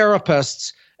three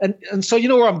therapists. And so you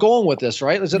know where I'm going with this,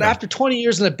 right? Is that after 20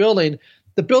 years in the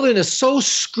building is so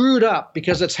screwed up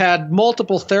because it's had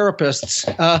multiple therapists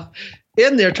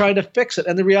in there trying to fix it.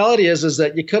 And the reality is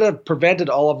that you could have prevented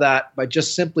all of that by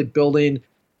just simply building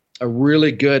a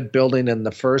really good building in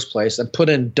the first place and put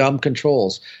in dumb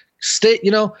controls.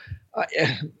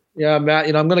 Yeah,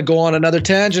 Matt, I'm going to go on another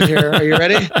tangent here. Are you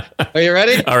ready? Are you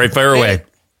ready? All right, fire away.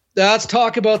 Let's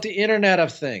talk about the Internet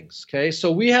of Things. Okay.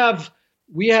 So we have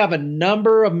a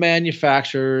number of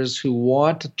manufacturers who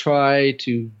want to try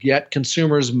to get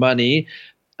consumers' money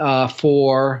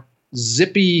for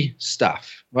zippy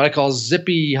stuff, what I call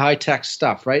zippy high-tech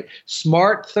stuff, right?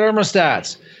 Smart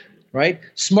thermostats, right?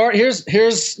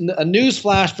 Here's a news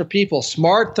flash for people.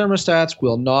 Smart thermostats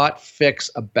will not fix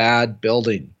a bad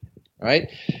building, right?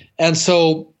 And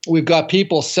so we've got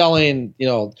people selling,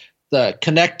 the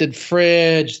connected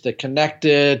fridge, the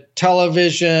connected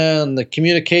television, the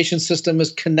communication system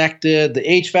is connected, the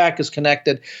HVAC is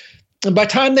connected. And by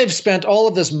the time they've spent all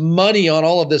of this money on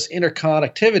all of this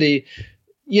interconnectivity,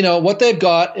 what they've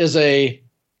got is a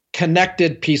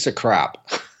connected piece of crap.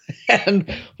 And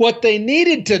what they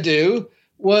needed to do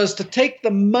was to take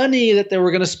the money that they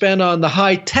were going to spend on the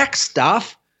high-tech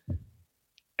stuff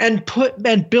and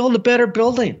build a better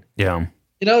building. Yeah.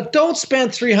 Don't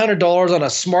spend $300 on a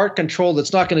smart control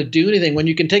that's not going to do anything when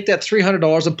you can take that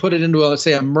 $300 and put it into, let's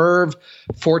say, a MERV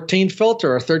 14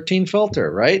 filter or 13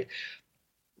 filter, right?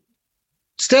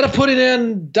 Instead of putting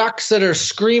in ducts that are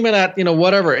screaming at,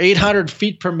 800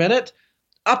 feet per minute,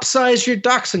 upsize your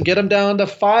ducts and get them down to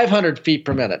 500 feet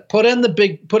per minute. Put in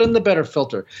the better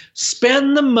filter.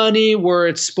 Spend the money where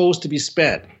it's supposed to be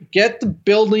spent. Get the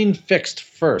building fixed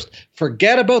first.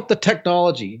 Forget about the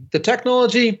technology. The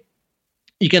technology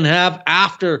you can have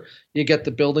after you get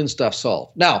the building stuff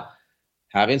solved. Now,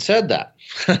 having said that,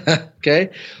 okay,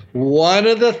 one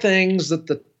of the things that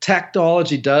the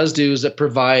technology does do is it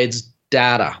provides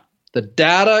data. The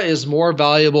data is more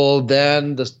valuable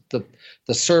than the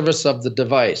service of the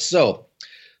device. So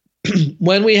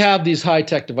when we have these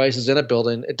high-tech devices in a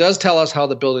building, it does tell us how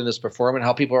the building is performing,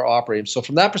 how people are operating. So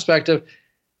from that perspective,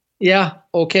 yeah,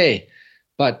 okay.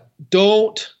 But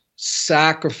don't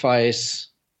sacrifice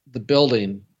the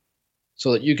building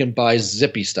so that you can buy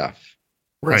zippy stuff.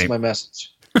 That's my message.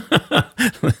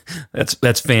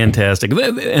 That's fantastic.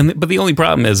 But the only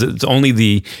problem is it's only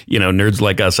the nerds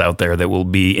like us out there that will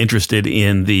be interested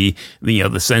in the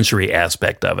sensory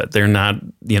aspect of it. They're not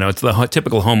it's the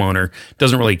typical homeowner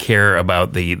doesn't really care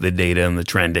about the data and the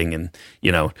trending, and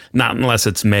not unless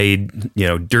it's made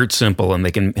dirt simple and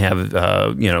they can have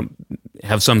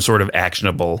have some sort of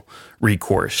actionable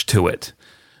recourse to it.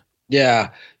 Yeah,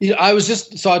 I was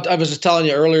just telling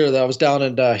you earlier that I was down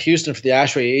in Houston for the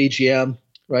ASHRAE AGM.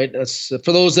 Right. That's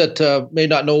for those that may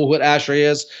not know what ASHRAE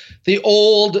is. The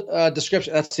old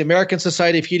description, that's the American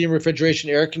Society of Heating, Refrigeration,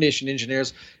 Air Conditioning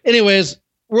Engineers. Anyways,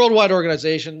 worldwide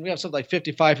organization. We have something like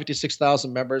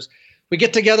 56,000 members. We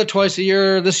get together twice a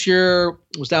year. This year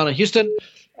was down in Houston.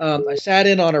 I sat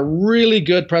in on a really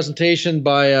good presentation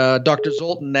by Dr.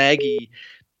 Zoltan Nagy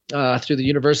through the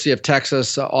University of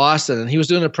Texas, Austin. And he was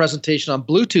doing a presentation on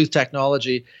Bluetooth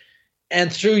technology. And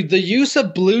through the use of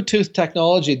Bluetooth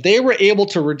technology, they were able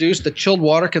to reduce the chilled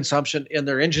water consumption in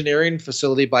their engineering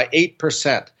facility by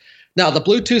 8%. Now, the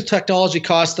Bluetooth technology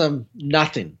cost them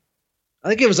nothing. I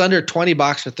think it was under $20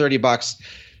 or $30.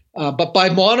 But by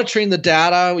monitoring the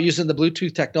data using the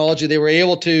Bluetooth technology, they were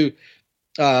able to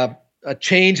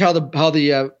change how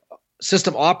the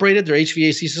system operated, their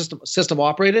HVAC system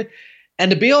operated. And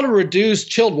to be able to reduce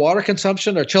chilled water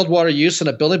consumption or chilled water use in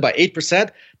a building by 8%,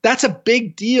 that's a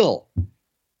big deal.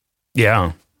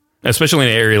 Yeah. Especially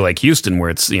in an area like Houston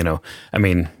where it's, it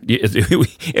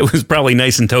was probably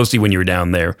nice and toasty when you were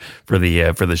down there for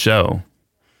the show.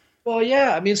 Well,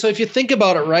 yeah. So if you think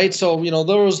about it, right? So,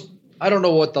 there was, I don't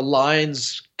know what the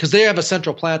lines, because they have a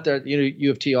central plant there at U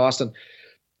of T Austin,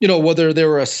 whether there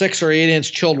were a 6 or 8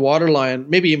 inch chilled water line,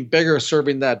 maybe even bigger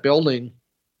serving that building.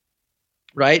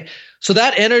 Right. So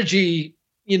that energy,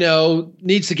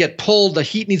 needs to get pulled. The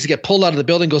heat needs to get pulled out of the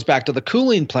building, goes back to the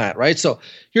cooling plant. Right. So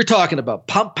you're talking about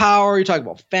pump power. You're talking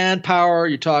about fan power.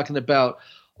 You're talking about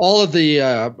all of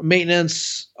the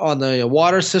maintenance on the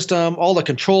water system, all the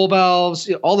control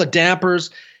valves, all the dampers.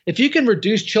 If you can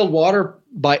reduce chilled water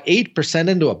by 8%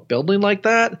 into a building like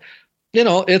that,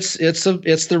 it's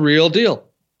the real deal.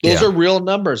 Those are real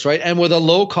numbers. Right. And with a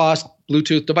low cost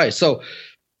Bluetooth device. So,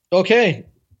 okay.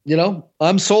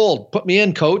 I'm sold. Put me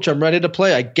in, coach. I'm ready to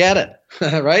play. I get it,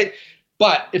 right?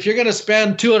 But if you're going to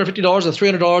spend $250 or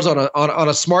 $300 on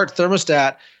a smart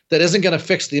thermostat that isn't going to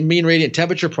fix the mean radiant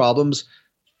temperature problems,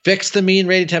 fix the mean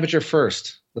radiant temperature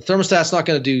first. The thermostat's not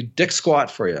going to do dick squat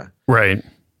for you. Right.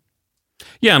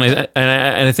 Yeah,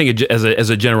 and I think as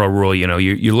a general rule,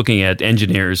 you're looking at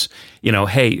engineers.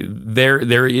 Hey,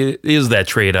 there is that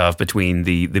trade off between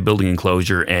the building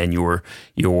enclosure and your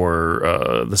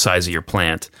the size of your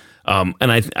plant.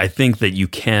 And I think that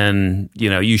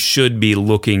you should be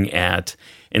looking at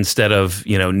instead of,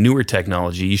 newer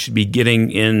technology. You should be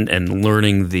getting in and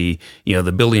learning the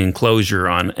building enclosure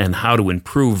on and how to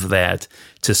improve that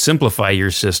to simplify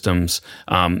your systems,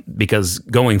 because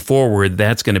going forward,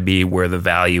 that's going to be where the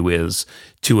value is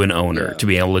to an owner, to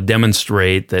be able to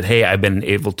demonstrate that, hey, I've been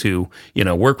able to,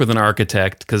 work with an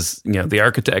architect, because, the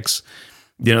architects,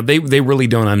 they really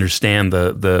don't understand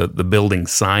the building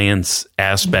science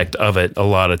aspect of it a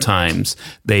lot of times.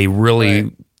 They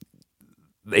really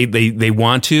they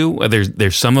want to.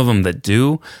 There's some of them that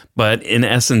do, but in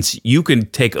essence, you can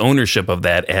take ownership of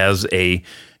that as a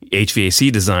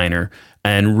HVAC designer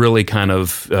and really kind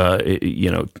of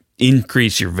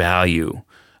increase your value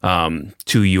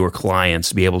to your clients,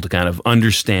 to be able to kind of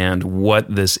understand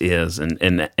what this is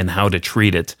and how to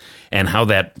treat it, and how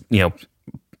that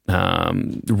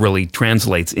really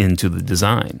translates into the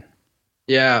design.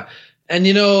 Yeah. And,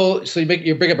 so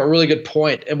you bring up a really good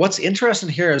point. And what's interesting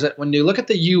here is that when you look at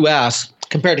the U.S.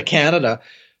 compared to Canada,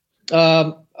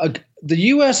 the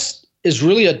U.S. is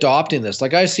really adopting this.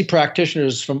 Like, I see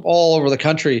practitioners from all over the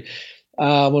country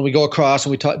when we go across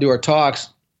and we do our talks,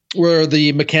 where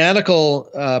the mechanical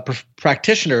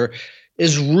practitioner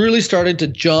is really starting to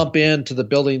jump into the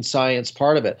building science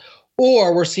part of it.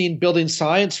 Or we're seeing building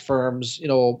science firms,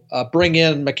 bring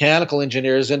in mechanical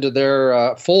engineers into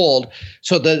their fold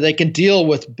so that they can deal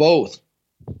with both.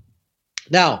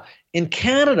 Now, in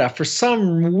Canada, for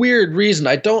some weird reason,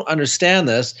 I don't understand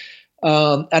this,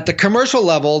 at the commercial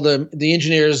level, the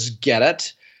engineers get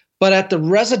it. But at the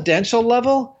residential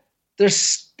level,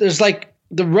 there's like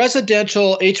the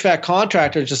residential HVAC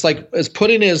contractor just like is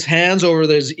putting his hands over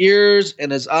his ears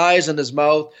and his eyes and his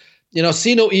mouth.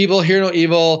 See no evil, hear no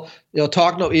evil,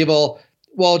 talk no evil.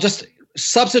 Well, just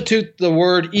substitute the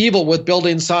word evil with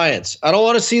building science. I don't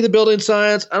want to see the building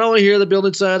science. I don't want to hear the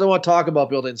building science. I don't want to talk about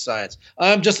building science.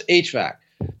 I'm just HVAC.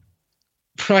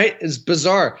 Right? It's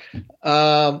bizarre.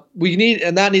 And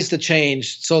that needs to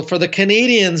change. So for the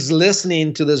Canadians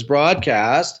listening to this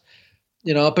broadcast,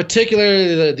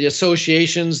 particularly the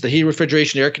associations, the Heat,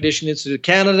 Refrigeration, Air Conditioning Institute of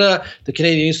Canada, the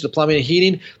Canadian Institute of Plumbing and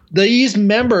Heating, these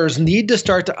members need to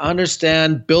start to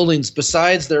understand buildings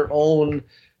besides their own,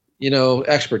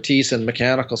 expertise in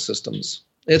mechanical systems.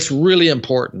 It's really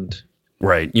important.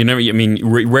 Right.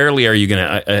 Rarely are you going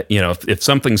to, if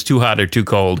something's too hot or too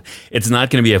cold, it's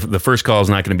not going to be, the first call is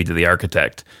not going to be to the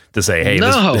architect to say, hey,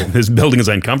 this building is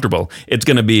uncomfortable. It's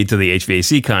going to be to the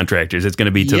HVAC contractors. It's going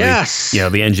to be to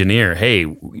the engineer. Hey,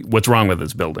 what's wrong with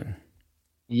this building?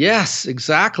 Yes,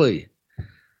 exactly.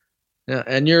 Yeah,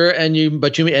 and you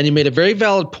made a very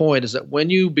valid point, is that when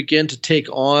you begin to take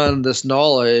on this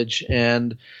knowledge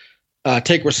and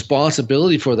take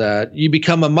responsibility for that, you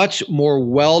become a much more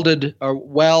well-rounded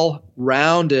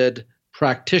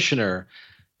practitioner,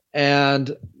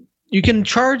 and you can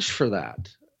charge for that.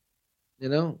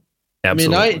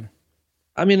 Absolutely.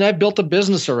 I built a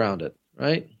business around it,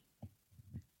 right?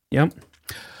 Yep.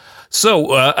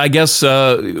 So I guess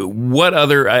what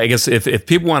other? I guess if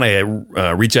people want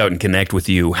to reach out and connect with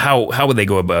you, how would they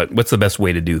go about? What's the best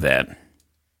way to do that?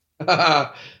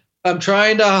 I'm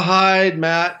trying to hide,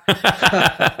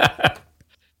 Matt.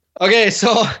 Okay,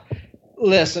 so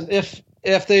listen, if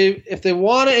they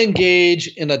want to engage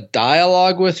in a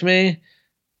dialogue with me,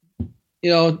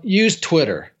 use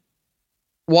Twitter.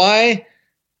 Why?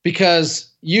 Because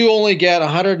you only get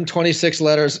 126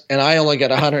 letters and I only get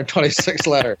 126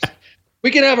 letters. We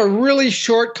can have a really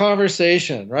short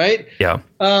conversation, right? Yeah.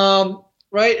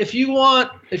 Right. If you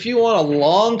want a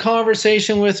long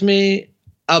conversation with me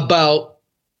about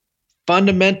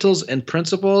fundamentals and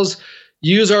principles,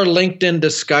 use our LinkedIn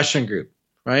discussion group,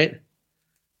 right?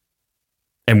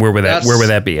 And where would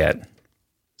that be at?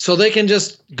 So they can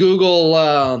just Google,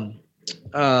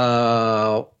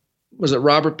 was it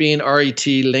Robert Bean, RET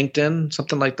LinkedIn,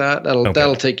 something like that?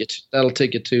 That'll take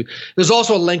you to. There's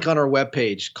also a link on our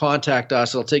webpage. Contact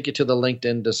us. It'll take you to the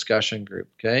LinkedIn discussion group.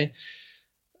 Okay.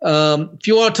 If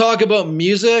you want to talk about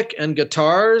music and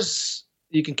guitars,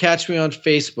 you can catch me on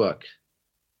Facebook.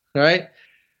 Right.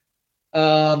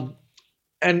 And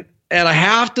I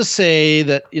have to say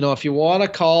that, if you want to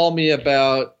call me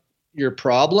about your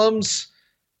problems,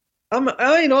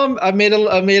 I've made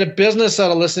a business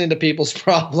out of listening to people's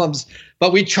problems,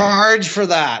 but we charge for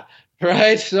that.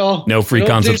 Right. So no free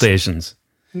consultations.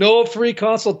 No free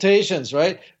consultations.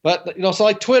 Right. But, so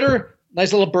like Twitter,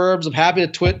 nice little burbs. I'm happy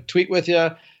to tweet with you.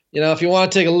 If you want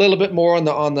to take a little bit more on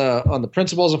the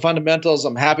principles and fundamentals,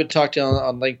 I'm happy to talk to you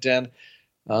on LinkedIn.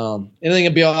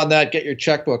 Anything beyond that, get your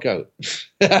checkbook out.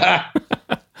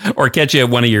 Or catch you at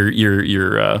one of your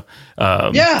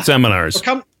seminars.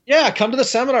 Come to the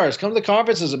seminars, come to the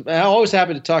conferences. I'm always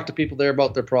happy to talk to people there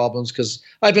about their problems because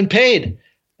I've been paid.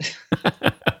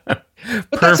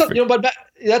 But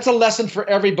that's a lesson for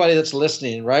everybody that's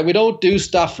listening, right? We don't do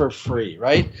stuff for free,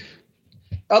 right?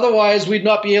 Otherwise, we'd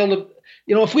not be able to.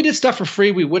 If we did stuff for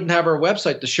free, we wouldn't have our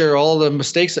website to share all the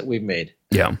mistakes that we've made.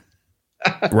 Yeah.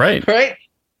 Right.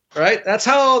 Right. That's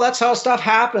how stuff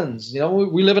happens.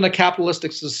 We live in a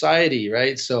capitalistic society,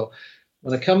 right? So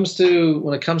when it comes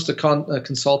to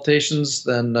consultations,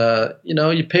 then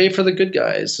you pay for the good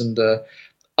guys, and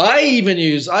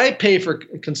I pay for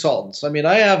consultants. I mean,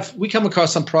 we come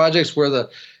across some projects where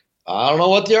I don't know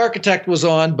what the architect was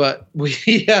on, but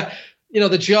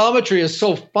the geometry is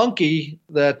so funky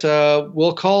that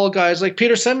we'll call guys like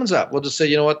Peter Simmons up. We'll just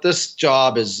say, this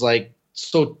job is like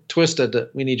so twisted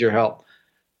that we need your help.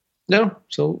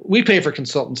 So we pay for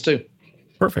consultants too.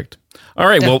 Perfect. All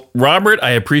right. Yeah. Well, Robert, I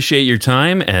appreciate your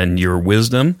time and your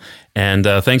wisdom, and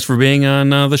thanks for being on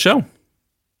the show.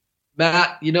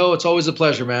 Matt, it's always a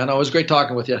pleasure, man. Always great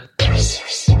talking with you.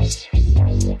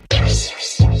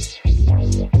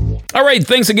 All right.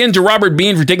 Thanks again to Robert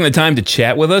Bean for taking the time to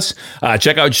chat with us.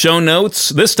 Check out show notes.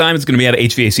 This time it's going to be at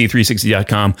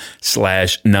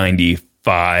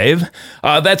HVAC360.com/95.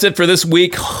 That's it for this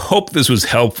week. Hope this was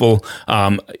helpful.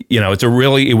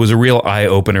 It was a real eye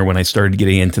opener when I started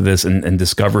getting into this and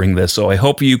discovering this. So I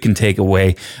hope you can take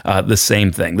away the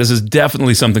same thing. This is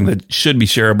definitely something that should be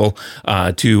shareable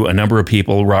to a number of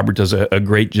people. Robert does a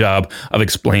great job of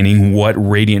explaining what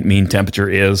radiant mean temperature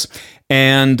is.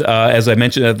 And as I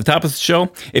mentioned at the top of the show,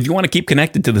 if you want to keep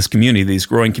connected to this community, this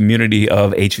growing community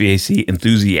of HVAC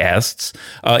enthusiasts,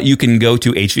 you can go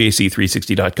to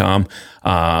HVAC360.com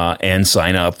and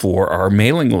sign up for our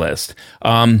mailing list.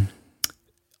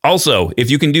 Also,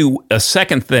 if you can do a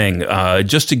second thing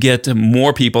just to get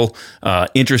more people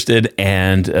interested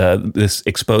and this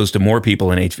exposed to more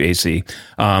people in HVAC,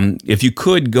 if you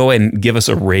could go and give us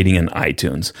a rating in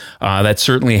iTunes, that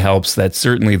certainly helps. That's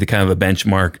certainly the kind of a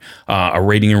benchmark. A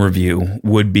rating and review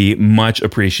would be much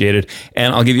appreciated.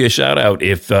 And I'll give you a shout out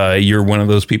if you're one of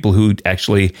those people who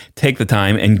actually take the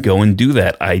time and go and do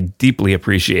that. I deeply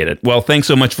appreciate it. Well, thanks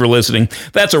so much for listening.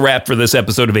 That's a wrap for this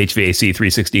episode of HVAC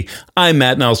 360. I'm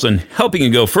Matt Nelson, helping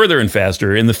you go further and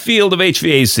faster in the field of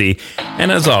HVAC. And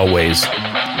as always,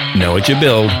 know what you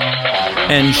build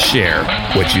and share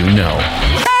what you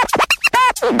know.